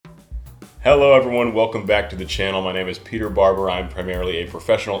Hello everyone, welcome back to the channel. My name is Peter Barber. I'm primarily a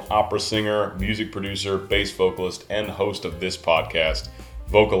professional opera singer, music producer, bass vocalist, and host of this podcast,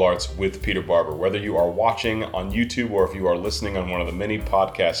 Vocal Arts with Peter Barber. Whether you are watching on YouTube or if you are listening on one of the many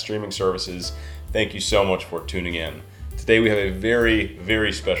podcast streaming services, thank you so much for tuning in. Today we have a very,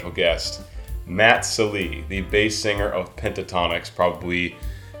 very special guest, Matt Sallee, the bass singer of Pentatonix, probably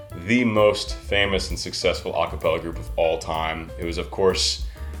the most famous and successful a cappella group of all time. It was, of course,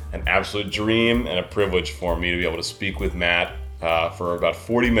 an absolute dream and a privilege for me to be able to speak with Matt for about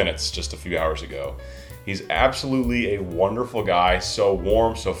 40 minutes just a few hours ago. He's absolutely a wonderful guy, so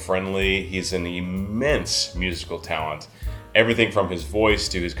warm, so friendly. He's an immense musical talent. Everything from his voice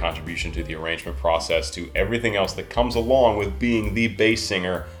to his contribution to the arrangement process to everything else that comes along with being the bass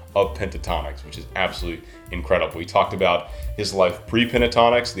singer of Pentatonix, which is absolutely incredible. We talked about his life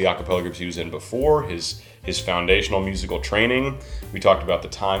pre-Pentatonix, the a cappella groups he was in before, his foundational musical training. We talked about the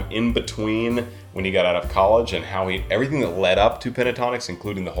time in between when he got out of college and how everything that led up to Pentatonix,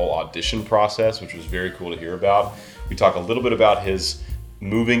 including the whole audition process, which was very cool to hear about. We talk a little bit about his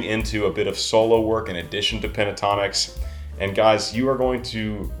moving into a bit of solo work in addition to Pentatonix. And guys, you are going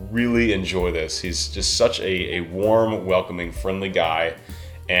to really enjoy this. He's just such a warm, welcoming, friendly guy.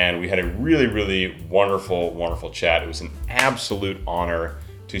 And we had a really, really wonderful, wonderful chat. It was an absolute honor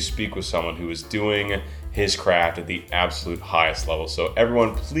to speak with someone who is doing his craft at the absolute highest level. So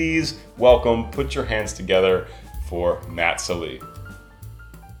everyone, please welcome, put your hands together for Matt Sallee.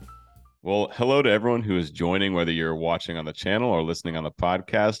 Well, hello to everyone who is joining, whether you're watching on the channel or listening on the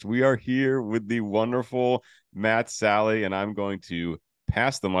podcast. We are here with the wonderful Matt Sallee, and I'm going to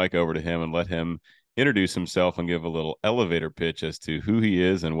pass the mic over to him and let him introduce himself and give a little elevator pitch as to who he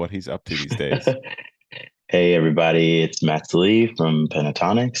is and what he's up to these days. Hey, everybody. It's Matt Sallee from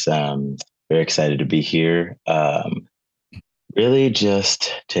Pentatonix. Very excited to be here. Really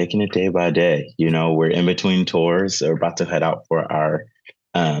just taking it day by day. You know, we're in between tours. We're about to head out for our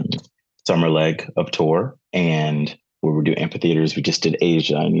summer leg of tour. And where we're doing amphitheaters, we just did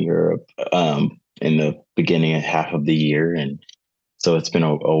Asia and Europe in the beginning of half of the year. And so it's been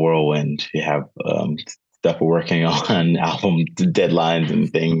a whirlwind. We have stuff we're working on, album deadlines and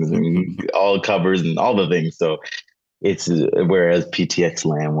things, and all covers and all the things. So it's whereas PTX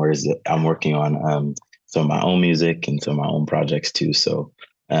land, whereas I'm working on some of my own music and some of my own projects too. So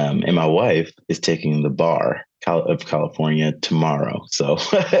and my wife is taking the bar of California tomorrow. So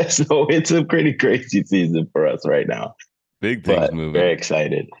so it's a pretty crazy season for us right now. Big things moving. Very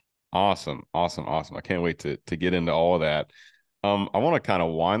excited. Awesome. I can't wait to get into all of that. I want to kind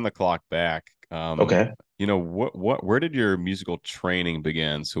of wind the clock back. Okay. You know, where did your musical training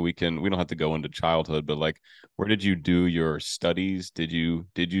begin? So we don't have to go into childhood, but like, where did you do your studies? Did you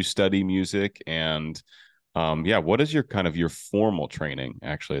study music? And what is your kind of your formal training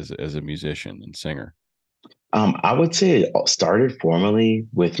actually as a musician and singer? I would say it started formally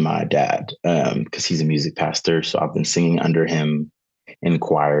with my dad, because he's a music pastor. So I've been singing under him in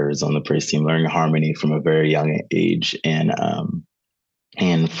choirs on the praise team, learning harmony from a very young age, and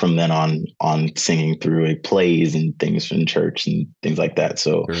from then on singing through plays and things from church and things like that.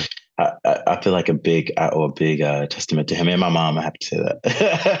 So sure. I feel like I owe a big testament to him and my mom. I have to say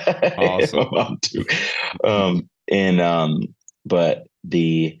that. Awesome. My mom too. But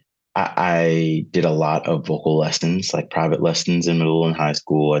I did a lot of vocal lessons, like private lessons in middle and high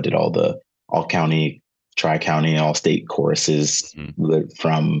school. I did all the all county, tri-county, all state choruses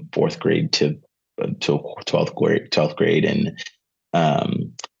from 4th grade to 12th grade,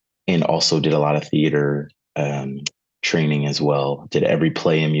 and also did a lot of theater training as well. Did every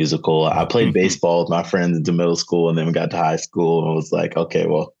play and musical. I played baseball with my friends into middle school, and then we got to high school and was like, okay,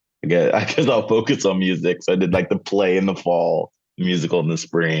 well, I guess I'll focus on music. So I did like the play in the fall, musical in the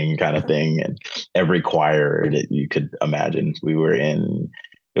spring kind of thing, and every choir that you could imagine we were in.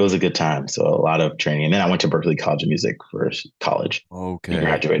 It was a good time. So a lot of training. And then I went to Berklee College of Music for college. Okay. And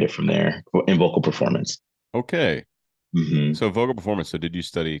graduated from there in vocal performance. Okay. Mm-hmm. So vocal performance. So did you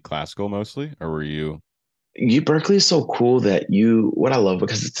study classical mostly, or were you? Berklee is so cool that what I love,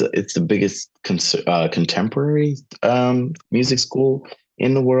 because it's the biggest contemporary music school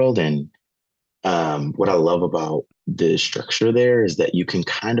in the world. And what I love about the structure there is that you can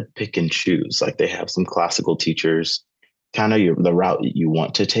kind of pick and choose. Like they have some classical teachers, kind of the route that you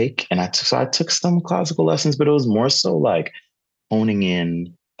want to take. And I took some classical lessons, but it was more so like honing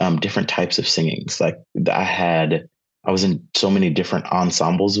in different types of singings. Like I was in so many different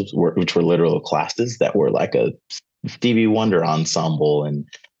ensembles, which were literal classes that were like a Stevie Wonder ensemble and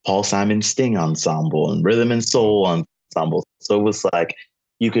Paul Simon Sting ensemble and rhythm and soul ensemble. So it was like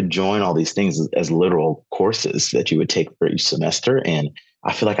you could join all these things as literal courses that you would take for each semester. And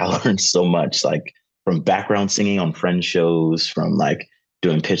I feel like I learned so much, like from background singing on friend shows, from like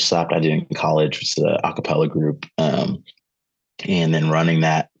doing pitch slap I did in college, which is a acapella group, and then running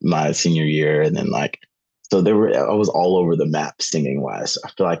that my senior year, and then like so I was all over the map singing wise. I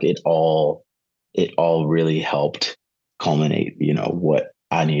feel like it all really helped culminate, what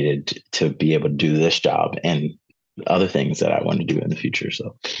I needed to be able to do this job and other things that I want to do in the future.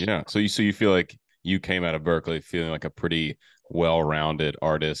 So Yeah. So you feel like you came out of Berkeley feeling like a pretty well-rounded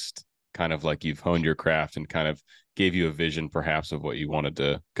artist, kind of like you've honed your craft and kind of gave you a vision perhaps of what you wanted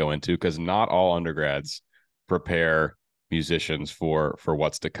to go into, because not all undergrads prepare musicians for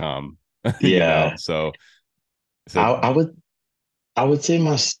what's to come. yeah, So I would say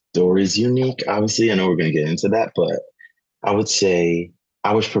my story is unique. Obviously, I know we're going to get into that, but I would say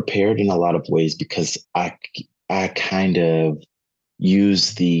I was prepared in a lot of ways because I kind of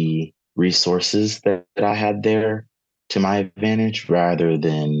use the resources that I had there to my advantage rather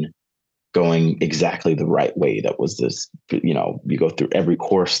than going exactly the right way. That was this, you go through every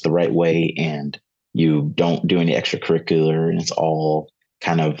course the right way and you don't do any extracurricular and it's all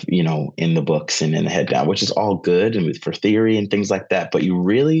kind of, in the books and in the head down, which is all good and for theory and things like that. But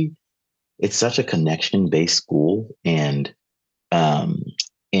it's such a connection based school um,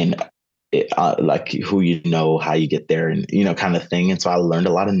 and like who how you get there, and kind of thing. And so I learned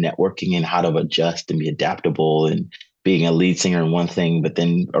a lot of networking and how to adjust and be adaptable, and being a lead singer in one thing, but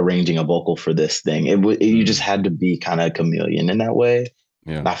then arranging a vocal for this thing. You just had to be kind of a chameleon in that way.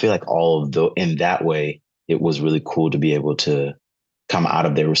 yeah. And I feel like all of the in that way, it was really cool to be able to come out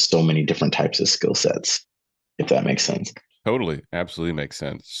of there with so many different types of skill sets, if that makes sense. Totally. Absolutely makes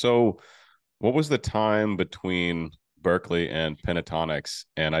sense. So what was the time between Berkeley and Pentatonix?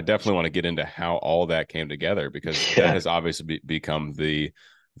 And I definitely want to get into how all that came together, because that Yeah. has obviously become the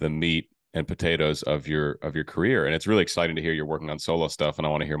meat and potatoes of your career. And it's really exciting to hear you're working on solo stuff, and I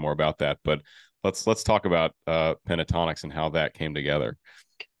want to hear more about that. But let's talk about Pentatonix and how that came together.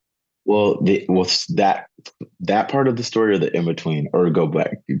 Well, that part of the story, or the in between, or go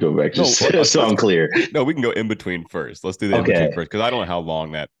back, No, just so I'm clear. no, we can go in between first. Let's do the in between Okay. first, because I don't know how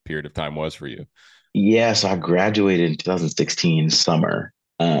long that period of time was for you. Yeah, so I graduated in 2016 summer.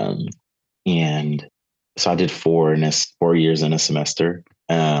 And so I did 4 years in a semester.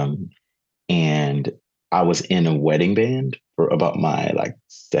 And I was in a wedding band for about my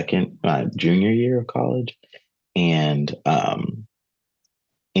junior year of college. And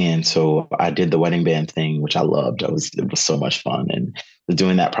and so I did the wedding band thing, which I loved. It was so much fun, and was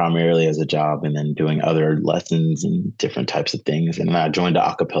doing that primarily as a job, and then doing other lessons and different types of things. And then I joined a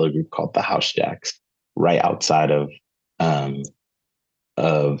acapella group called the House Jacks, right outside um,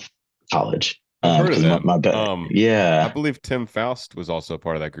 of college. I've heard of Because them. I yeah, believe Tim Faust was also a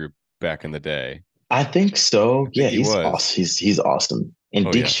part of that group back in the day. I think so. I think Yeah, he he's was. awesome. He's awesome. And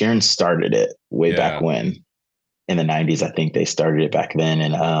Oh Deke yeah, Sharon started it way back yeah. when, in the '90s. I think they started it back then,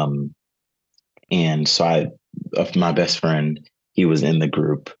 and so of my best friend, he was in the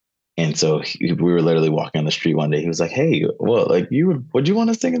group. And so we were literally walking on the street one day. He was like, "Hey, well, like would you want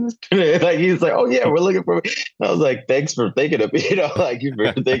to sing in this?" Like he's like, "Oh yeah, we're looking for." Me. And I was like, "Thanks for thinking of me," like you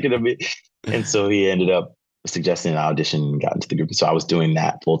for thinking of me. And so he ended up suggesting an audition and got into the group. So I was doing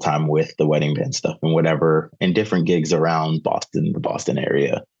that full time with the wedding band stuff and whatever, and different gigs around Boston, the Boston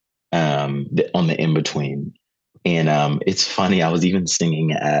area, on the in between. And it's funny. I was even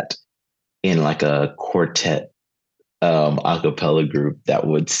singing in like a quartet a cappella group that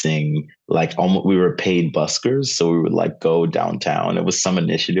would sing like almost we were paid buskers, so we would like go downtown. It was some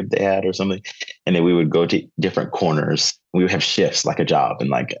initiative they had or something, and then we would go to different corners. We would have shifts like a job, and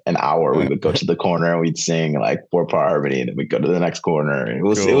like an hour we would go to the corner and we'd sing like 4-part harmony, and then we'd go to the next corner. It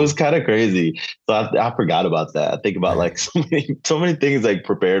was Cool. kind of crazy. So I forgot about that. I think about like so many things like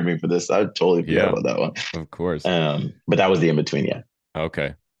prepared me for this. I totally forgot Yeah, about that one. of course. But that was the in between. Yeah.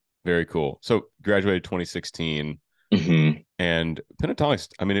 Okay. Very cool. So graduated 2016, Hmm. and Pentatonics,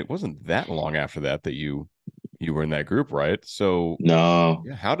 I mean, it wasn't that long after that that you were in that group, right? So No.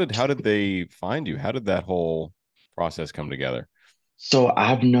 yeah, how did they find you? How did that whole process come together? So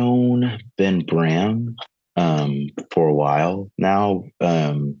I've known Ben Bram for a while now.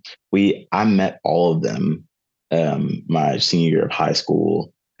 I met all of them my senior year of high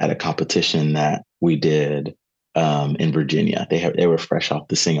school at a competition that we did in Virginia. They were fresh off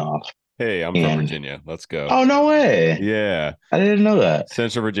the sing off. Hey, I'm from And Virginia. Let's go. oh no way. Yeah. I didn't know that.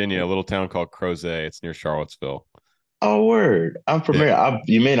 Central Virginia, a little town called Crozet. It's near Charlottesville. Oh word. I'm from Yeah. Maryland.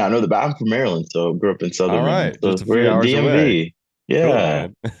 You may not know that, but I'm from Maryland, so grew up in All Southern Maryland. right. So Just a we're few in hours away. DMV. Cool, Yeah.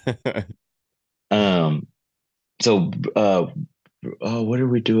 man. Um so what did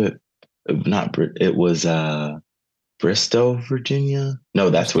we do it? Not Brit. It was Bristow, Virginia. No,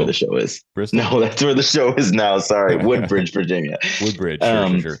 that's where the Bristol. show is. Bristol? No, that's where the show is now. Sorry, Woodbridge, Virginia. Woodbridge, sure, sure,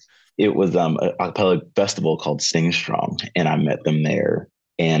 Um, sure. it was a acapella festival called Sing Strong, and I met them there.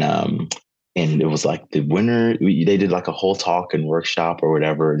 And it was like the winner. They did like a whole talk and workshop or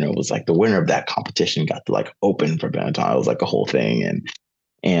whatever, and it was like the winner of that competition got to like open for Benetton. It was like a whole thing,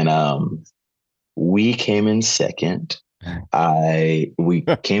 and we came in second. We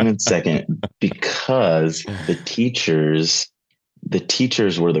came in second because the teachers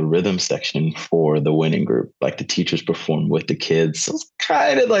were the rhythm section for the winning group. Like the teachers performed with the kids. So it's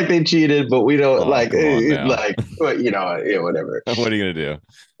kind of like they cheated, but we don't Oh, come on now. but yeah, whatever. What are you gonna do?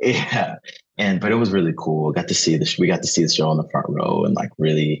 Yeah. But it was really cool. We got to see the show on the front row, and like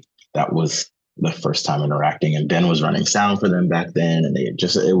really that was the first time interacting. And Ben was running sound for them back then, and it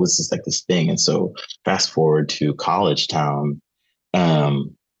was just like this thing. And so fast forward to College Town,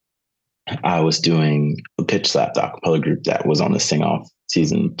 um, I was doing a Pitch Slap, the acapella group that was on the Sing Off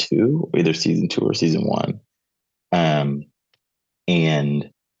season two, either season two or season one. Um, and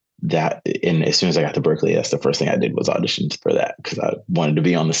and as soon as I got to Berkeley, that's the first thing I did was audition for that because I wanted to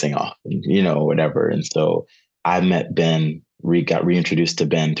be on the Sing Off, and whatever. And so I met Ben. Got reintroduced to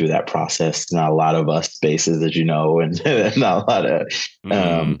Ben through that process. Not a lot of us spaces, as you know, and not a lot of.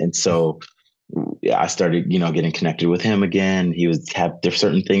 Mm. And so I started, getting connected with him again. There's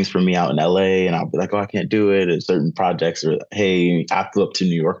certain things for me out in LA, and I'll be like, oh, I can't do it. At certain projects, or hey, I flew up to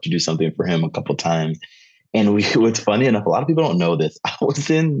New York to do something for him a couple times. And what's funny enough, a lot of people don't know this. I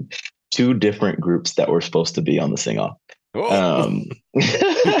was in two different groups that were supposed to be on the Sing Off. Oh,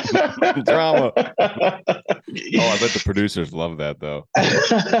 drama. Oh, I bet the producers love that though.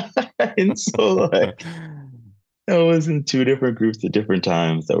 And so like I was in two different groups at different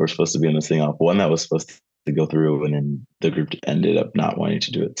times that were supposed to be on the Sing Off. One that was supposed to go through, and then the group ended up not wanting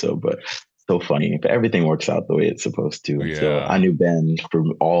to do it. But so funny. But everything works out the way it's supposed to. And so I knew Ben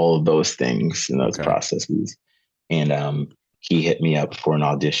from all of those things and those processes. And he hit me up for an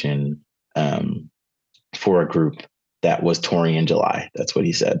audition for a group that was touring in July. That's what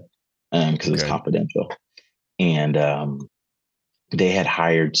he said, because it was confidential. And they had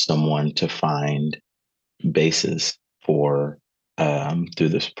hired someone to find basses for through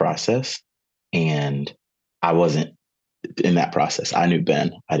this process. And I wasn't in that process. I knew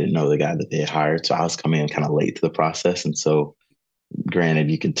Ben. I didn't know the guy that they had hired. So I was coming in kind of late to the process. And so granted,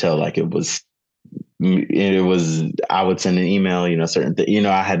 you could tell like it was, I would send an email, certain things,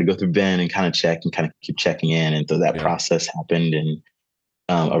 I had to go through Ben and kind of check and kind of keep checking in. And so that process happened. And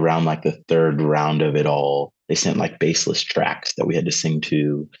around like the third round of it all, they sent like bassless tracks that we had to sing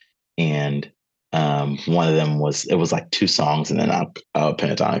to. And one of them was like two songs and then a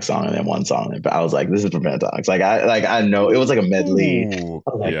Pentatonix song and then one song. But I was like, this is for Pentatonix. I know it was like a medley. Ooh,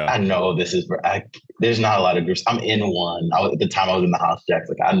 I was like, I know this is for. There's not a lot of groups. I'm in one. At the time I was in the House Jacks.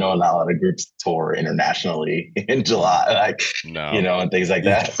 Like I know not a lot of groups tour internationally in July. And things like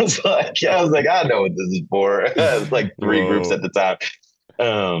that. I was like, I know what this is for. It was like three groups at the time.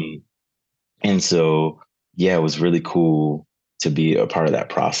 And so it was really cool to be a part of that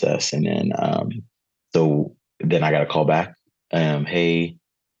process. And then, so then I got a call back. Hey,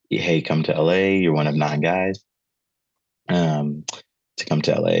 come to LA. You're one of 9 guys to come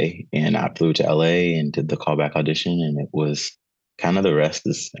to LA. And I flew to LA and did the callback audition. And it was kind of, the rest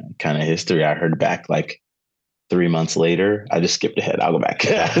is kind of history. I heard back like 3 months later. I just skipped ahead. I'll go back.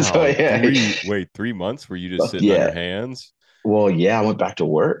 Wow. 3 months? Were you just sitting on your hands? Well, yeah, I went back to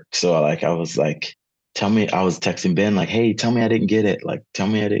work. So I was like, I was texting Ben, like, hey, tell me I didn't get it. Like, tell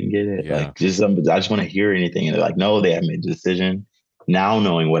me I didn't get it. Yeah. Like, I just want to hear anything. And they're like, no, they haven't made a decision. Now,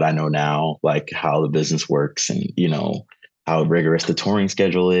 knowing what I know now, like how the business works and, how rigorous the touring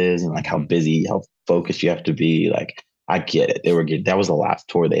schedule is and like how busy, how focused you have to be. Like, I get it. That was the last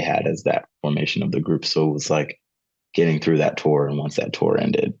tour they had as that formation of the group. So it was like getting through that tour. And once that tour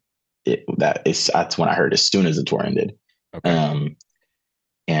ended, that's when I heard as soon as the tour ended. Okay.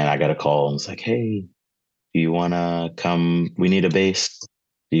 And I got a call and was like, hey, do you want to come? We need a bass.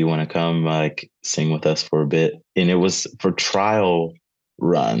 Do you want to come like sing with us for a bit? And it was for trial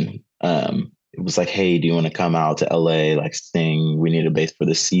run. It was like, hey, do you want to come out to LA, like sing? We need a bass for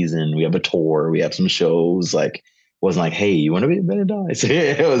this season. We have a tour. We have some shows. Like, it wasn't like, hey, you want to be a Pentatonix?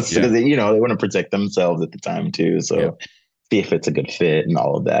 It was because they want to protect themselves at the time too. So see if it's a good fit and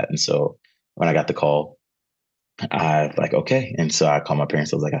all of that. And so when I got the call, I like, okay. And so I called my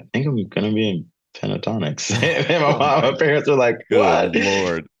parents. I was like, I think I'm going to be in Pentatonix. And my parents were like, what? Good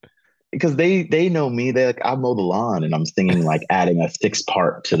Lord. because they know me. They like, I mow the lawn and I'm singing like adding a sixth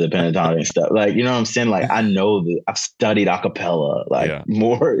part to the pentatonic stuff. Like, you know what I'm saying? Like I know that I've studied acapella like Yeah.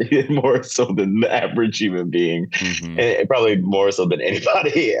 more so than the average human being, Hmm. and probably more so than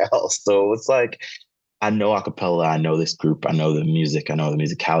anybody else. So it's like I know acapella, I know this group, I know the music, I know the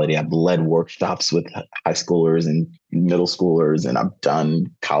musicality. I've led workshops with high schoolers and middle schoolers, and I've done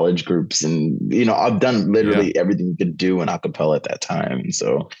college groups, and I've done Yeah. literally everything you could do in acapella at that time. And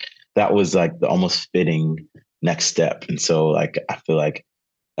so that was like the almost fitting next step. And so like I feel like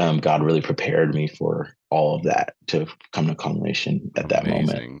God really prepared me for all of that to come to culmination at that moment.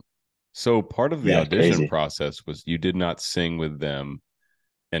 Amazing. So part of the Yeah, audition crazy. process was you did not sing with them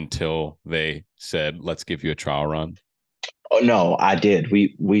until they said, "Let's give you a trial run." Oh no, I did.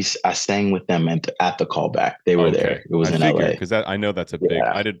 I sang with them at the callback. They were Okay, there. It I was in figured LA. because I know that's a big.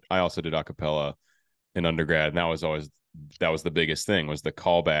 Yeah. I also did a cappella in undergrad, and that was the biggest thing was the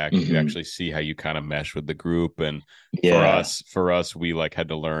callback. You could Hmm. actually see how you kind of mesh with the group, and Yeah. for us, we like had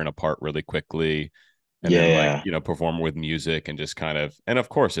to learn a part really quickly, and then like Yeah. perform with music and just kind of, and of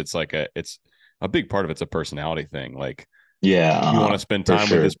course, it's a big part of it's a personality thing. Like Yeah. you want to spend For time with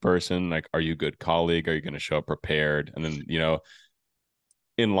sure. this person, like are you a good colleague? Are you going to show up prepared? And then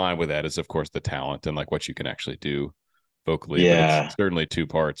in line with that is of course the talent and like what you can actually do vocally, but it's Yeah. certainly two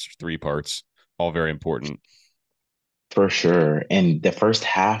parts, three parts, all very important. For sure. And the first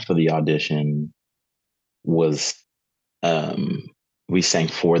half of the audition was um we sang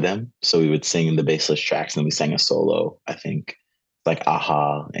for them. So we would sing the bassless tracks and we sang a solo, I think like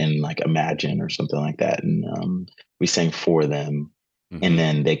Aha and like Imagine or something like that. And we sang for them. And Mm-hmm.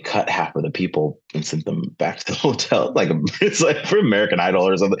 then they cut half of the people and sent them back to the hotel. Like it's like for American Idol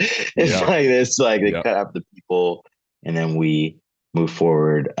or something. Yeah. It's like they Yeah. cut half the people and then we moved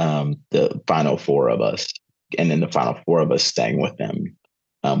forward, the final four of us. And then the final four of us sang with them,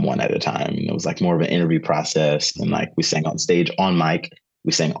 one at a time. And it was like more of an interview process. And Mm-hmm. like we sang on stage on mic,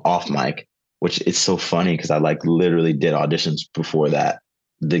 we sang off mic, which it's so funny because I like literally did auditions before that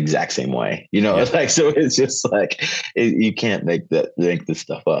the exact same way. Yeah. It's like so it's just like you can't make this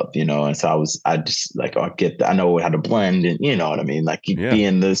stuff up. And so I just like I know how to blend, and you know what I mean. Like you Yeah. be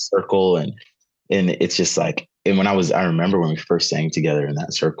in this circle, and it's just like, and I remember when we first sang together in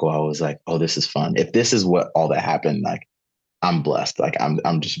that circle, I was like, oh, this is fun. If this is what all that happened, like I'm blessed. Like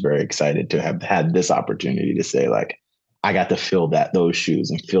I'm just very excited to have had this opportunity to say like I got to fill those shoes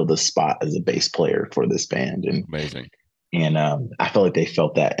and fill the spot as a bass player for this band. Amazing. And I felt like they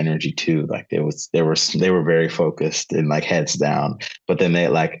felt that energy too. Like they were very focused and like heads down, but then they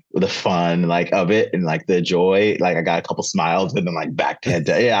like the fun like of it and like the joy. Like I got a couple smiles and then like back to head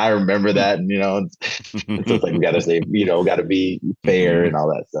down. Yeah, I remember that. And so it's like we got to say, got to be fair Mm-hmm. and all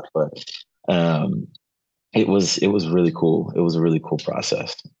that stuff. But it was really cool. It was a really cool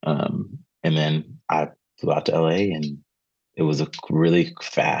process. And then I flew out to LA, and it was a really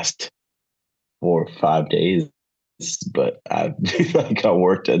fast 4 or 5 days. But I like I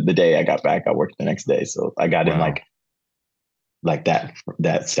worked the day I got back. I worked the next day, so I got in Wow. like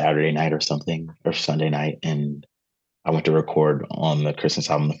that Saturday night or something, or Sunday night, and I went to record on the Christmas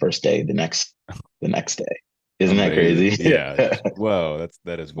album the first day. The next day. Isn't that Amazing. crazy? Yeah. Whoa,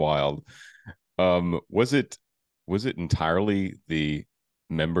 that is wild. Was it entirely the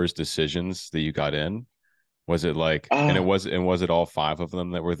members' decisions that you got in? Was it like, uh, and was it all five of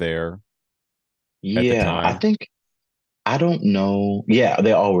them that were there at the yeah, I time? think I don't know. Yeah,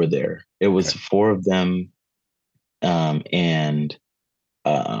 they all were there. It was Okay. four of them, and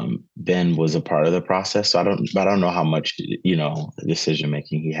Ben was a part of the process. So I don't know how much decision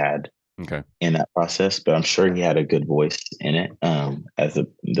making he had Okay. in that process, but I'm sure he had a good voice in it, as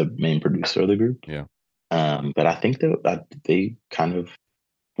the main producer of the group. Yeah. But I think that they kind of,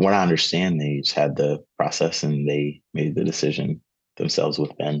 from what I understand, they just had the process and they made the decision themselves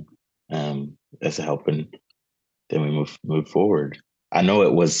with Ben, as a help, and then we move forward. I know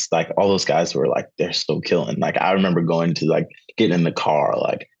it was like all those guys were like they're still killing. Like I remember going to like getting in the car,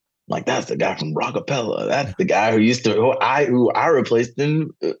 like that's the guy from Rockapella. That's the guy who I replaced in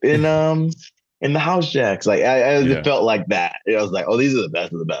the House Jacks. Like I just Yeah. felt like that. I was like, oh, these are the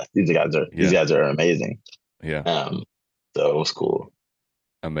best of the best. These Yeah. guys are amazing. Yeah. Um, so it was cool.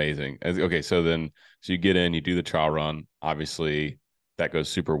 Amazing. Okay, so you get in, you do the trial run. Obviously, that goes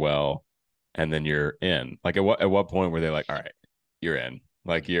super well, and then you're in. Like at what point were they like, all right, you're in.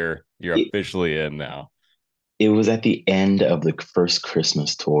 Like you're It, officially in now. it was at the end of the first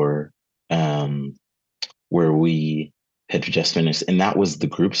Christmas tour, um, where we had just finished, and that was the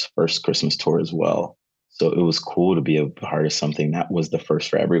group's first Christmas tour as well. So it was cool to be a part of something that was the first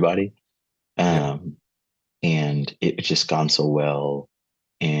for everybody. Yeah. Um, and it just gone so well.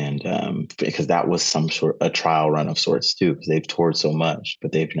 And because that was some sort a trial run of sorts too, because they've toured so much,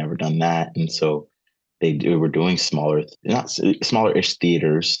 but they've never done that. And so were doing not smaller-ish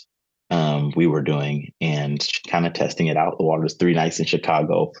theaters. We were doing and kind of testing it out. The water was 3 nights in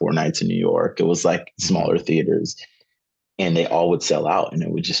Chicago, 4 nights in New York. It was like Mhm. smaller theaters, and they all would sell out, and it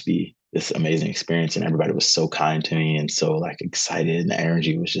would just be this amazing experience. And everybody was so kind to me and so like excited, and the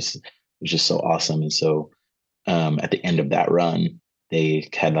energy was just so awesome. And so at the end of that run, they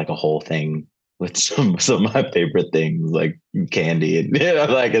had like a whole thing with some of my favorite things like candy and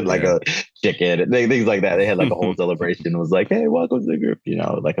like Yeah. a chicken and things like that. They had like a whole celebration. It was like, hey, welcome to the group,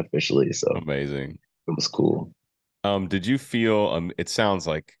 like officially. So Amazing. it was cool. Did you feel, it sounds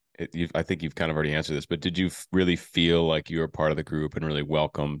like I think you've kind of already answered this, but did you really feel like you were part of the group and really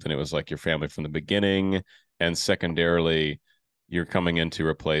welcomed and it was like your family from the beginning? And secondarily, you're coming in to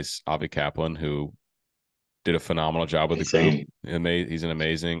replace Avi Kaplan, who did a phenomenal job with the group. Insane. He's an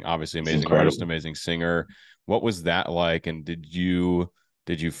obviously It's amazing artist, incredible. amazing singer. What was that like? And did you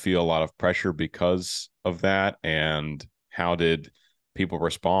feel a lot of pressure because of that? And how did people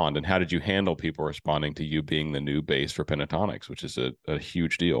respond? And how did you handle people responding to you being the new bass for Pentatonix, which is a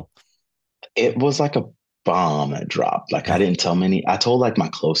huge deal? It was like a bomb that dropped. Like I didn't tell many. I told like my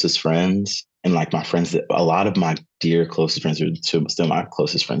closest friends and like my friends that a lot of my dear closest friends are still my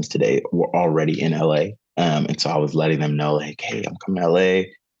closest friends today were already in LA. And so I was letting them know like, hey, I'm coming to LA.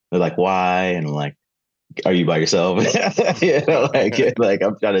 They're like, why? And I'm like, are you by yourself? Like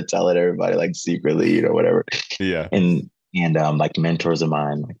I'm trying to tell it everybody like secretly, whatever. Yeah. And like mentors of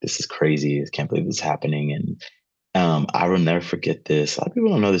mine, like this is crazy. I can't believe this is happening. And I will never forget this. A lot of people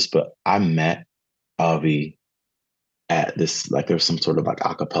don't know this, but I met Avi at this, like there was some sort of like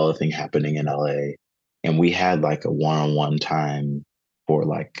acapella thing happening in LA. And we had like a one-on-one time for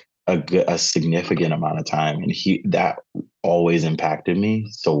like a significant amount of time. And that always impacted me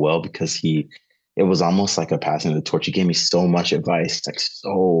so well because it was almost like a passing of the torch. He gave me so much advice, like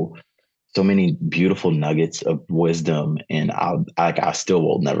so many beautiful nuggets of wisdom, and I still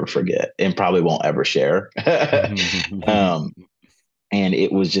will never forget, and probably won't ever share. um, and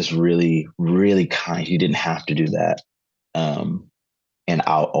it was just really, really kind. He didn't have to do that, um, and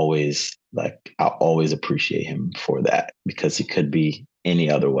I'll always appreciate him for that because he could be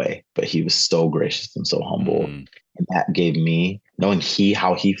any other way, but he was so gracious and so humble, Mm, and that gave me knowing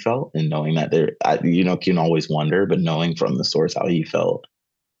how he felt and knowing that can always wonder, but knowing from the source how he felt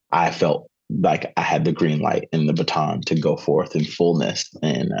I felt like I had the green light and the baton to go forth in fullness.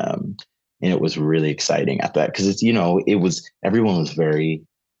 And it was really exciting at that because everyone was very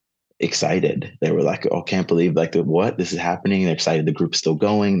excited. They were like, oh, can't believe like what this is happening. They're excited the group's still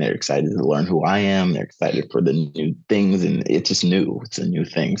going. They're excited to learn who I am. They're excited for the new things. And it's just new. It's a new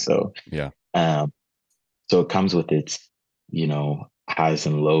thing. yeah. Um, so it comes with its, highs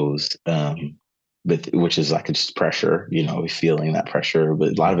and lows. But which is like just pressure, feeling that pressure.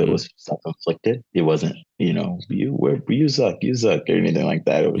 But a lot of it Hmm. was self-inflicted. It wasn't, you suck, or anything like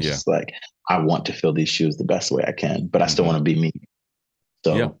that. It was Yeah. just like, I want to fill these shoes the best way I can, but I still Hmm. want to be me.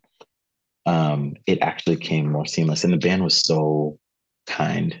 Yeah. So it actually came more seamless. And the band was so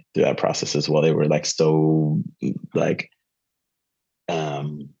kind through that process as well. They were like so like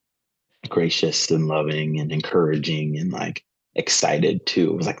um gracious and loving and encouraging and like excited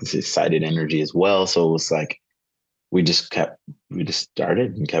too. It was like this excited energy as well. So it was like we just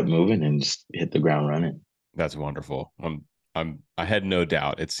started and kept moving and just hit the ground running. That's wonderful. I had no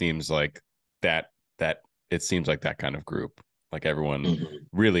doubt. It seems like that that it seems like that kind of group. Like everyone Mhm.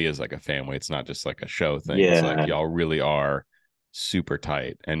 really is like a family. It's not just like a show thing. It's like Yeah, y'all really are super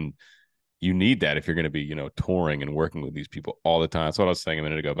tight. And you need that if you're going to be, touring and working with these people all the time. That's what I was saying a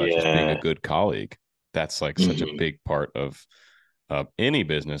minute ago about just being a yeah, good colleague. That's like such a hmm big part of any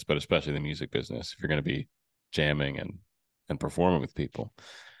business, but especially the music business. If you're going to be jamming and performing with people,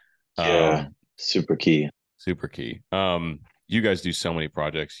 yeah. um, Super key. super key. You guys do so many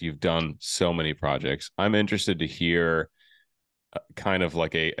projects. You've done so many projects. I'm interested to hear kind of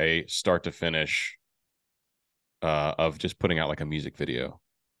like a start to finish of just putting out like a music video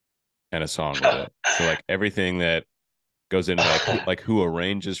and a song with it. So like everything that goes into that, like who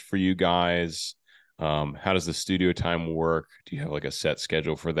arranges for you guys. How does the studio time work? Do you have like a set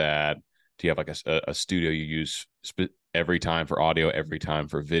schedule for that? Do you have like a studio you use every time for audio, every time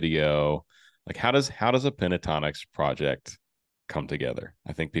for video? Like how does a Pentatonix project come together?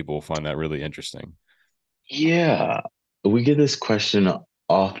 I think people will find that really interesting. Yeah, we get this question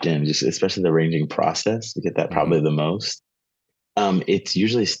often, just especially the arranging process. We get that Mm-hmm. probably the most. It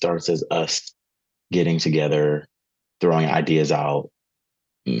usually starts as us getting together, throwing ideas out,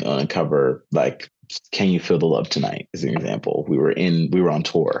 on a cover like, can you feel the love tonight as an example. We were on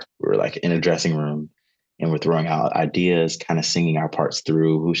tour, we we're like in a dressing room and we're throwing out ideas, kind of singing our parts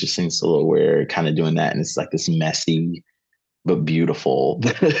through. Who should sing solo where? Kind of doing that, and it's like this messy but beautiful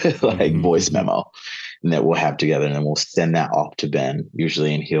like voice memo and that we'll have together, and then we'll send that off to Ben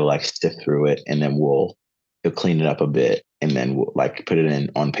usually, and he'll like sift through it, and then he'll clean it up a bit, and then we'll like put it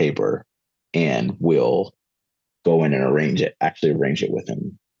in on paper, and we'll go in and actually arrange it with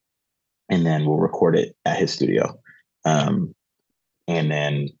him, and then we'll record it at his studio, and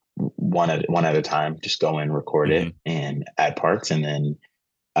then one at a time, just go in, record it, and add parts, and then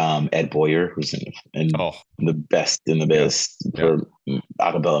Ed Boyer, who's the best in the biz for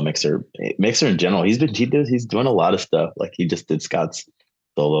acapella mixer in general. He's doing a lot of stuff. Like he just did Scott's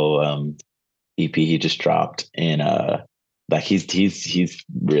solo EP he just dropped, and like he's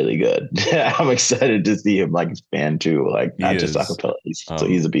really good. I'm excited to see him like expand too, like not just acapella. So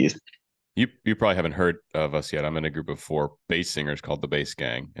he's a beast. You probably haven't heard of us yet. I'm in a group of 4 bass singers called the Bass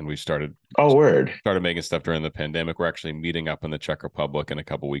Gang, and we started making stuff during the pandemic. We're actually meeting up in the Czech Republic in a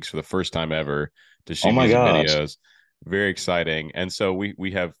couple of weeks for the first time ever to shoot music videos. Very exciting. And so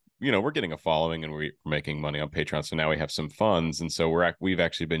we have, we're getting a following, and we're making money on Patreon. So now we have some funds, and so we've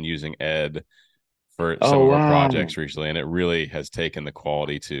actually been using Ed for some of our projects recently, and it really has taken the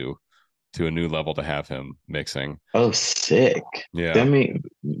quality to a new level to have him mixing. Oh, sick. Yeah. Send me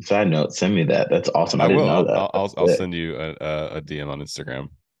that. That's awesome. I didn't know that. I'll send you a DM on Instagram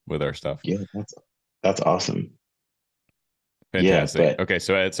with our stuff. Yeah, that's awesome. Fantastic. Yeah, okay,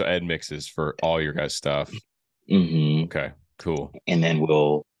 so Ed mixes for all your guys' stuff. Okay, cool. And then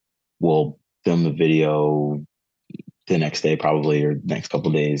we'll film the video the next day, probably, or next couple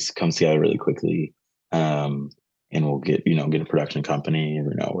of days. Comes together really quickly. And we'll get a production company,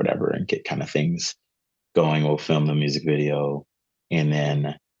 whatever, and get kind of things going. We'll film the music video, and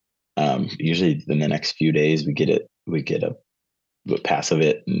then usually in the next few days we get a pass of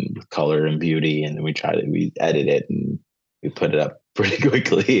it and with color and beauty, and then we edit it and we put it up pretty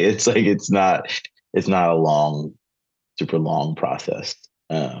quickly. It's like it's not a super long process.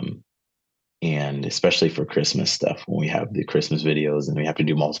 And especially for Christmas stuff, when we have the Christmas videos and we have to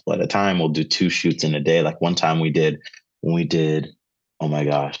do multiple at a time, we'll do 2 shoots in a day. Like one time we did, oh my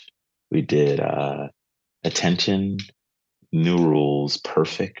gosh, we did Attention, New Rules,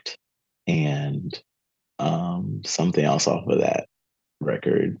 Perfect, and something else off of that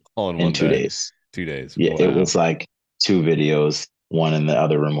record all in 2 days. 2 days. Yeah, wow. It was like 2 videos, one in the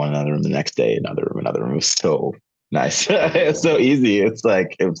other room, one in another room, the next day, another room. It was so nice. It's so easy. It's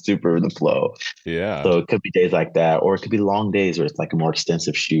like it was super the flow. Yeah. So it could be days like that, or it could be long days where it's like a more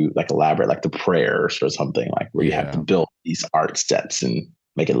extensive shoot, like elaborate, like the prayers or something, like where you have to build these art sets and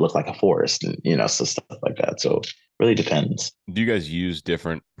make it look like a forest, and so stuff like that. So it really depends. Do you guys use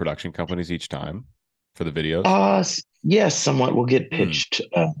different production companies each time for the videos? Yes, somewhat. We'll get pitched.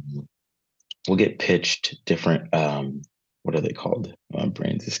 Different. What are they called? My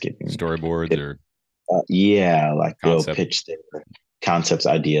brain's escaping. Storyboards or. Like they'll pitch their concepts,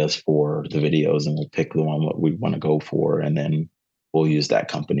 ideas for the videos, and we'll pick the one what we want to go for, and then we'll use that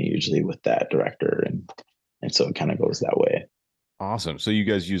company usually with that director, and so it kind of goes that way. Awesome. So you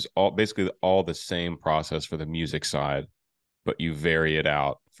guys use basically all the same process for the music side, but you vary it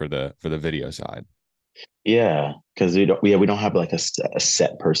out for the video side. Yeah, because we don't have like a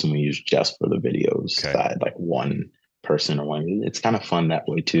set person we use just for the videos side, like one person or one. It's kind of fun that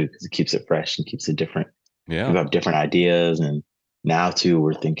way too, because it keeps it fresh and keeps it different. Yeah, we have different ideas, and now too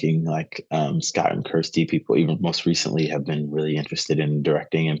we're thinking like Scott and Kirsty, people even most recently have been really interested in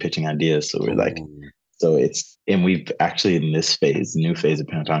directing and pitching ideas. So we're like, and we've actually in this phase, the new phase of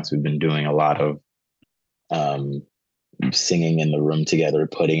Pentatonix, we've been doing a lot of singing in the room together,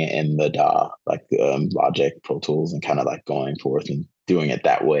 putting it in the DAW, like Logic, Pro Tools, and kind of like going forth and doing it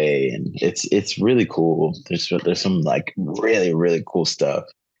that way. And it's really cool. There's some like really, really cool stuff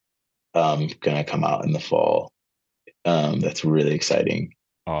gonna come out in the fall. That's really exciting.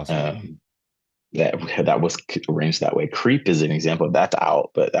 Awesome. That was arranged that way. Creep is an example of that's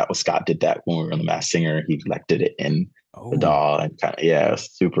out, but Scott did that when we were on The Masked Singer. He did it in the DAW, and kind of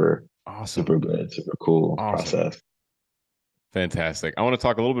super awesome, super good, super cool process. Fantastic. I want to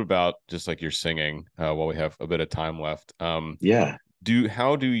talk a little bit about just like your singing while we have a bit of time left. How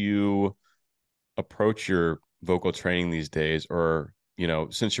do you approach your vocal training these days? Or,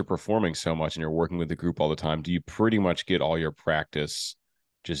 since you're performing so much and you're working with the group all the time, do you pretty much get all your practice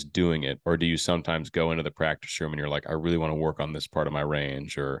just doing it? Or do you sometimes go into the practice room and you're like, I really want to work on this part of my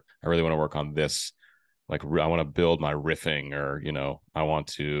range, or I really want to work on this, like I want to build my riffing, or, I want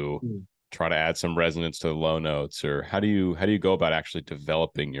to try to add some resonance to the low notes? Or how do you go about actually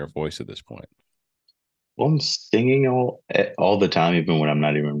developing your voice at this point? I'm singing all the time, even when I'm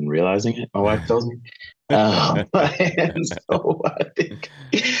not even realizing it. My wife tells me. And so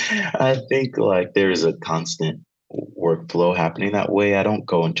I think like there's a constant workflow happening that way. I don't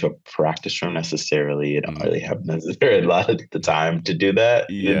go into a practice room necessarily. I don't really Mm. have necessarily a lot of the time to do that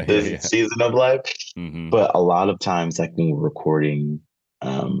Yeah, in yeah, this yeah. season of life. Hmm. But a lot of times, like when we're recording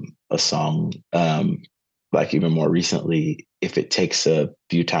a song, like even more recently, if it takes a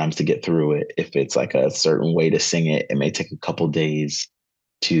few times to get through it, if it's like a certain way to sing it, it may take a couple days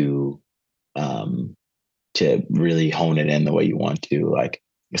to um, to really hone it in the way you want to. Like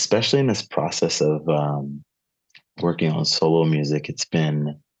especially in this process of working on solo music,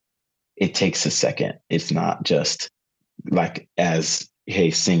 it takes a second. It's not just like as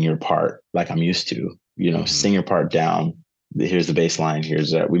hey sing your part like I'm used to, Hmm. sing your part down. Here's the bass line.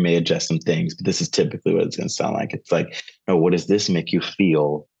 Here's we may adjust some things, but this is typically what it's going to sound like. It's like, no, what does this make you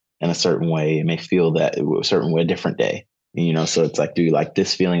feel in a certain way? It may feel that a certain way a different day. So it's like, do you like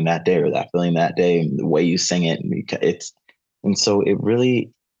this feeling that day or that feeling that day? And the way you sing it, and so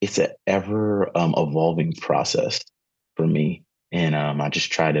it's an ever evolving process for me. And I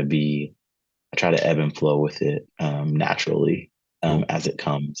try to ebb and flow with it naturally Cool. as it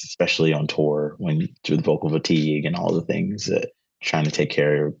comes, especially on tour when through the vocal fatigue and all the things that trying to take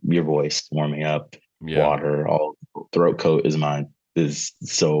care of your voice, warming up, Yeah. water, all throat coat is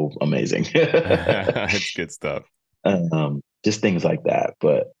so amazing. It's good stuff. Just things like that.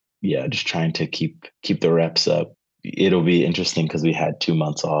 But yeah, just trying to keep the reps up. It'll be interesting because we had 2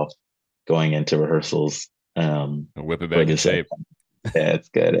 months off going into rehearsals Whip it for back in this shape. yeah, it's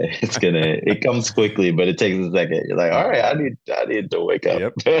good. It comes quickly, but it takes a second. You're like, all right, Uh, I need to wake up.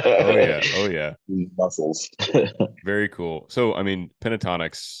 yep. Oh yeah. Oh yeah. These muscles. Very cool. So, I mean,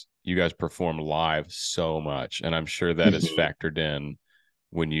 Pentatonix, you guys perform live so much, and I'm sure that is Mhm. factored in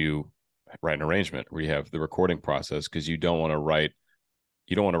when you write an arrangement where you have the recording process because you don't want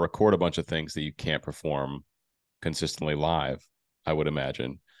to record a bunch of things that you can't perform consistently live, I would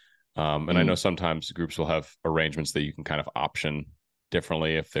imagine. And I know Mm. sometimes groups will have arrangements that you can kind of option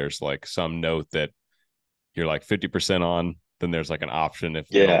differently. If there's like some note that you're like 50% on, then there's like an option if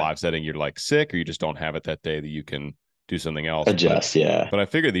in a Yeah, live setting you're like sick or you just don't have it that day that you can do something else. But adjust. Yeah, but I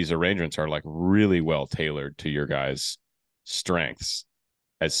figure these arrangements are like really well tailored to your guys' strengths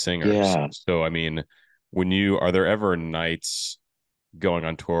as singers. yeah. So I mean, when you are there ever nights going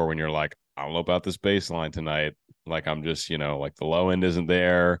on tour when you're like, I don't know about this bass line tonight. Like I'm just, like the low end isn't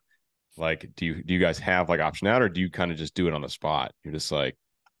there. Like, do you guys have like option out or do you kind of just do it on the spot? You're just like,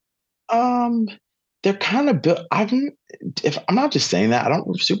 Um, they're kind of built. If I'm not just saying that, I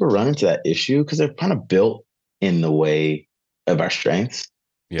don't super run into that issue because they're kind of built in the way of our strengths.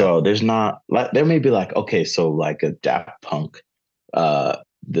 yeah, So there's not like there may be like okay, so like a Daft Punk, uh,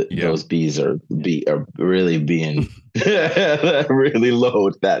 yeah, those bees are really being really low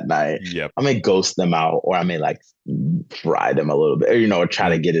that night. yep, I may ghost them out, or I may like fry them a little bit, or or try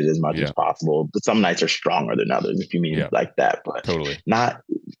to mm, get it as much as yeah, possible. But some nights are stronger than others, if you mean yeah, like that. totally, Not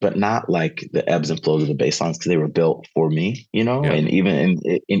like the ebbs and flows of the bass lines because they were built for me, yeah, and even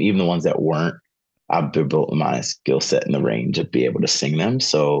the ones that weren't, I've built my skill set in the range of be able to sing them.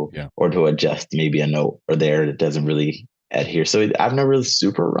 So, yeah, or to adjust maybe a note or there that doesn't really adhere. So I've never really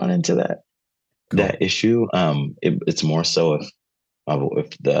super run into cool, that issue. It's more so if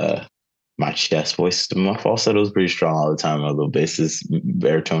the my chest voice, my falsetto is pretty strong all the time. Although bass is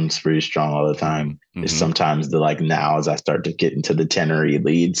baritone's pretty strong all the mm-hmm, time. It's mm-hmm, sometimes the like now as I start to get into the tenory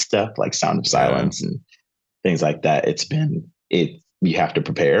lead stuff, like Sound of yeah, Silence and things like that. You have to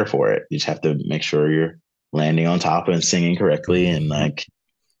prepare for it. You just have to make sure you're landing on top and singing correctly and like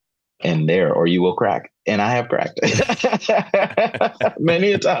and there or you will crack. And I have cracked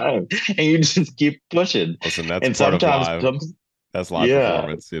many a time. And you just keep pushing. Listen, that's And part of sometimes live. some That's live yeah,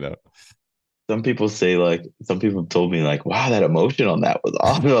 performance. some people say like some people have told me like, wow, that emotion on that was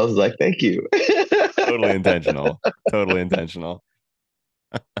awesome. I was like, thank you. Totally intentional. Totally intentional.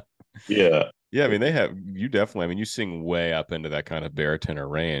 Yeah. Yeah, I mean, you definitely, I mean, you sing way up into that kind of baritone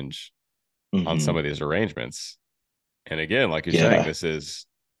range on some Hmm. of these arrangements. And again, like you're saying, Yeah.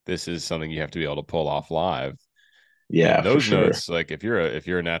 this is something you have to be able to pull off live. Yeah, And for those sure. notes, like if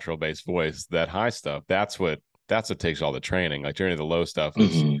you're a natural bass voice, that high stuff, that's what takes all the training. Like Journey to the Low stuff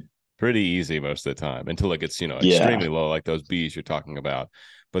is Hmm. pretty easy most of the time until it gets, Yeah. extremely low, like those B's you're talking about.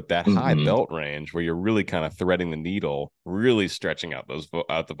 But that high Hmm. belt range where you're really kind of threading the needle, really stretching out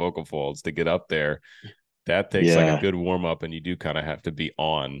out the vocal folds to get up there, that takes like a Yeah, good warm up, and you do kind of have to be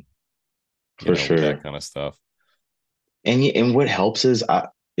on, for with that sure. kind of stuff. And what helps is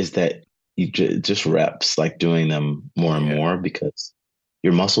that you just reps like doing them more and Yeah. more because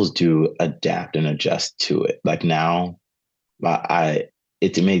your muscles do adapt and adjust to it. Like now, I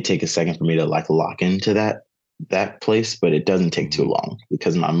it may take a second for me to like lock into that place, but it doesn't take too Mhm. long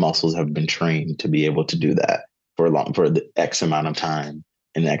because my muscles have been trained to be able to do that for the X amount of time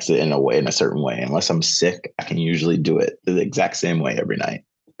and X in a certain way. Unless I'm sick, I can usually do it the exact same way every night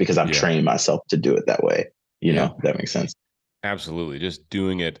because I've Yeah. trained myself to do it that way. Yeah. If that makes sense. Absolutely. Just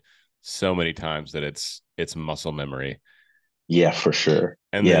doing it so many times that it's muscle memory. Yeah, for sure.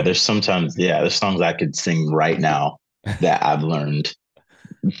 And Yeah, then there's songs I could sing right now that I've learned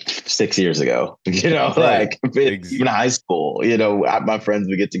 6 years ago, right. like Ex- even high school, my friends,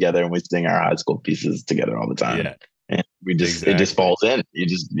 we get together and we sing our high school pieces together all the time. yeah, And it just exactly. falls in. You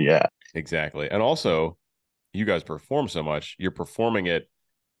just, yeah. Exactly. And also, you guys perform so much, you're performing it.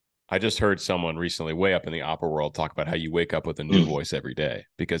 I just heard someone recently, way up in the opera world, talk about how you wake up with a new Mm, voice every day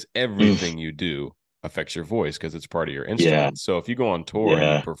because mm, everything you do affects your voice because it's part of your yeah. instrument. So if you go on tour and you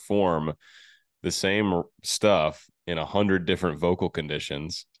Yeah. perform the same stuff in 100 different vocal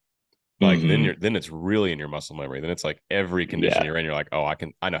conditions, like Hmm. then it's really in your muscle memory. Then it's like every condition Yeah. you're in, you're like, oh,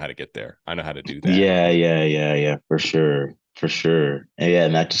 I know how to get there. I know how to do that. Yeah. Yeah. Yeah. Yeah. For sure. For sure. And yeah.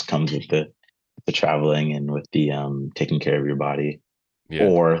 And that just comes with the traveling and with the taking care of your body Yeah.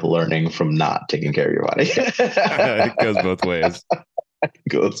 or learning from not taking care of your body. It goes both ways.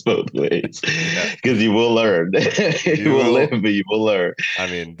 Goes both ways Yeah. because you will learn. You You will live, will. but you will learn. I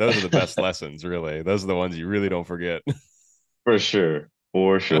mean, those are the best lessons, really. Those are the ones you really don't forget. For sure.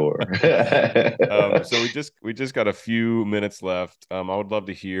 For sure. So we just got a few minutes left. I would love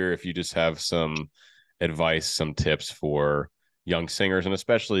to hear if you just have some advice, some tips for young singers and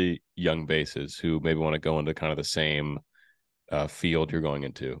especially young basses who maybe want to go into kind of the same field you're going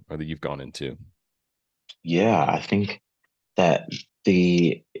into or that you've gone into. Yeah, I think that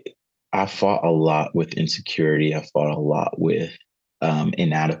the I fought a lot with insecurity. I fought a lot with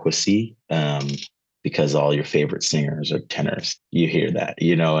inadequacy because all your favorite singers are tenors. You hear that,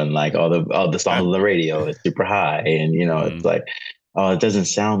 and like all the songs on the radio is super high, and it's Mm-hmm. like, oh, it doesn't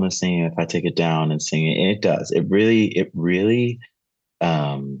sound the same if I take it down and sing it. And it does. It really.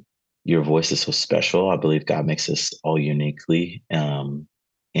 Um, your voice is so special. I believe God makes us all uniquely, and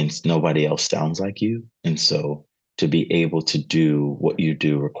nobody else sounds like you. And so to be able to do what you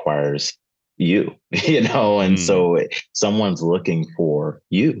do requires you, and Mm, so someone's looking for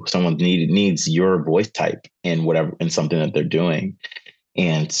you. Someone needs your voice type in whatever in something that they're doing.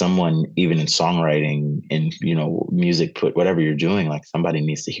 And someone even in songwriting and music, put whatever you're doing, like somebody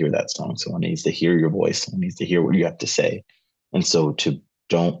needs to hear that song. Someone needs to hear your voice. Someone needs to hear what you have to say. And so to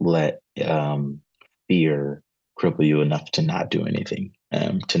don't let fear cripple you enough to not do anything,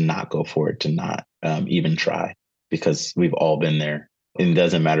 to not go for it, to not even try, because we've all been there. It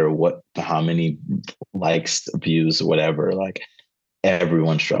doesn't matter how many likes, views, whatever. Like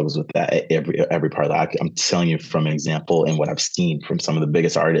everyone struggles with that at every part of that. I'm telling you from example and what I've seen from some of the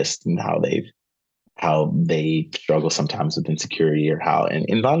biggest artists and how they struggle sometimes with insecurity or and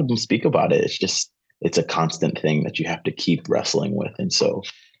a lot of them speak about it. It's a constant thing that you have to keep wrestling with. And so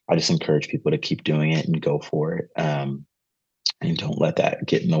I just encourage people to keep doing it and go for it. And don't let that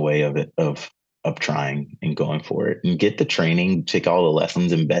get in the way of it, of trying and going for it, and get the training, take all the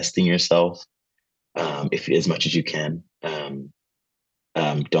lessons, invest in yourself, if as much as you can.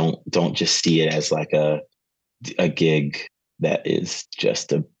 Don't just see it as like a gig that is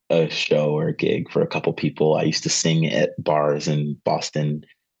just a show or a gig for a couple people. I used to sing at bars in Boston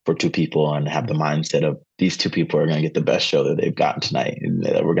for two people and have the mindset of these two people are going to get the best show that they've gotten tonight and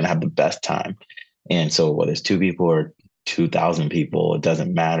that we're going to have the best time. And so whether it's two people or 2,000 people, it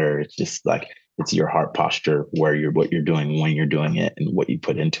doesn't matter. It's just like, it's your heart posture, what you're doing, when you're doing it, and what you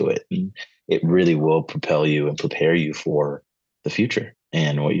put into it. And it really will propel you and prepare you for the future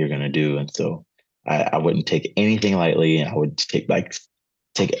and what you're going to do. And so I wouldn't take anything lightly, and I would take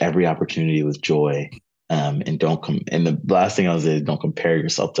every opportunity with joy. And don't come. And the last thing I was is don't compare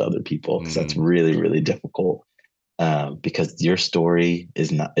yourself to other people, because that's mm, really, really difficult. Because your story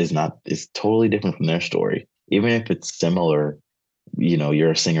is totally different from their story, even if it's similar.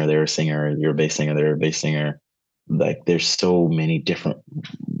 You're a singer, they're a singer, you're a bass singer, they're a bass singer. Like there's so many different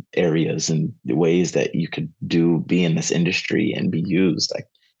areas and ways that you could be in this industry and be used. Like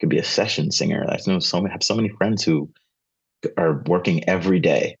could be a session singer. I know have so many friends who are working every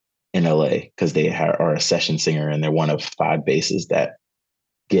day in LA because they are a session singer, and they're one of five basses that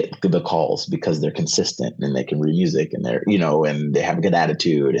get the calls because they're consistent and they can read music, and and they have a good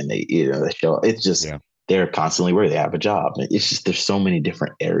attitude, and they show. It's just yeah. they're constantly where they have a job. It's just there's so many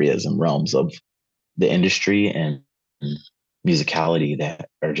different areas and realms of the industry and musicality that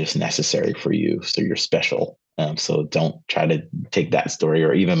are just necessary for you. So you're special. So don't try to take that story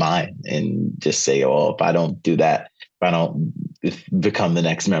or even mine and just say, oh, if I don't do that, if I don't become the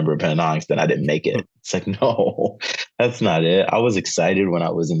next member of Pentatonix, then I didn't make it. It's like, no, that's not it. I was excited when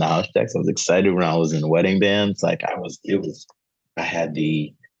I was in the house checks. I was excited when I was in wedding bands. Like I had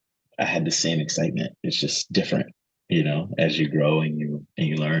the same excitement. It's just different, as you grow and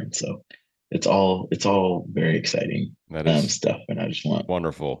you learn. So it's all very exciting That is stuff. And I just want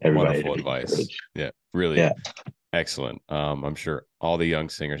wonderful advice. encouraged. Yeah, really. Yeah. Excellent. I'm sure all the young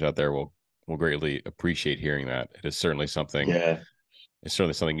singers out there will greatly appreciate hearing that. It is certainly something. Yeah. It's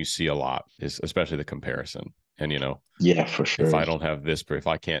certainly something you see a lot, is especially the comparison. And yeah, for sure. If I don't have this, if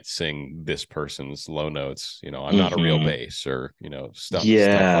I can't sing this person's low notes, I'm not a real bass, or stuff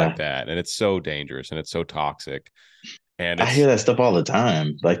like that. And it's so dangerous and it's so toxic. And I hear that stuff all the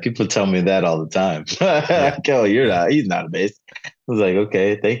time. Like, people tell me that all the time. Like, oh, he's not a bass. I was like,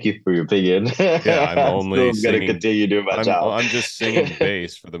 okay, thank you for your opinion. Yeah, I'm only going to continue doing my job. I'm just singing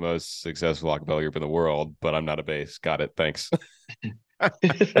bass for the most successful acapella group in the world, but I'm not a bass. Got it. Thanks.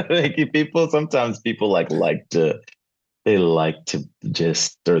 Thank you. Sometimes people like to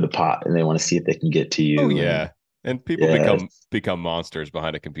just stir the pot, and they want to see if they can get to you. Oh yeah. And people become monsters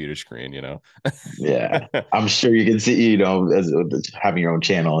behind a computer screen, Yeah, I'm sure you can see, as having your own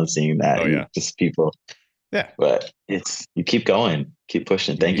channel and seeing that. Oh yeah, just people. Yeah, but you keep going, keep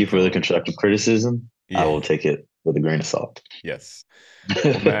pushing. Thank you for the constructive criticism. Yeah. I will take it with a grain of salt. Yes.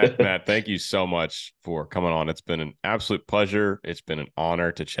 Well, Matt, thank you so much for coming on. It's been an absolute pleasure. It's been an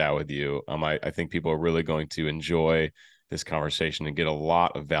honor to chat with you. I think people are really going to enjoy this conversation and get a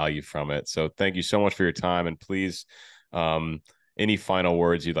lot of value from it. So thank you so much for your time. And please, any final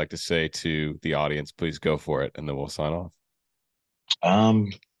words you'd like to say to the audience, please go for it. And then we'll sign off.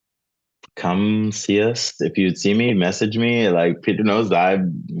 Come see us. If you'd see me, message me. Like Peter knows,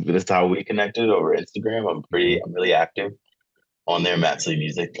 that's how we connected over Instagram. I'm really active on there. Matt Sallee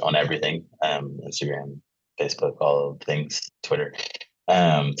Music on everything. Instagram, Facebook, all of things, Twitter,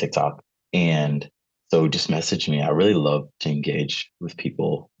 TikTok. And so just message me. I really love to engage with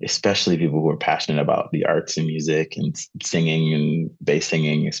people, especially people who are passionate about the arts and music and singing and bass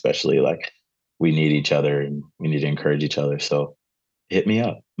singing, especially. Like, we need each other and we need to encourage each other. So hit me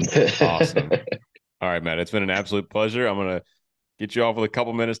up. Awesome. All right, Matt, it's been an absolute pleasure. I'm going to get you off with a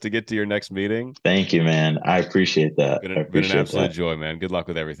couple minutes to get to your next meeting. Thank you, man. I appreciate that. Been an absolute joy, man. Good luck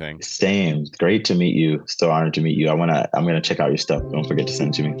with everything. Same. Great to meet you. So honored to meet you. I'm going to check out your stuff. Don't forget to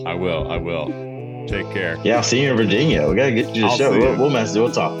send it to me. I will. Take care. Yeah, I'll see you in Virginia. We got to get you to the show. We'll message.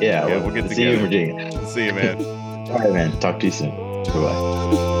 We'll talk. Yeah, we'll get together. See you in Virginia. See you, man. All right, man. Talk to you soon.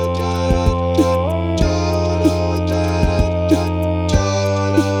 Bye-bye.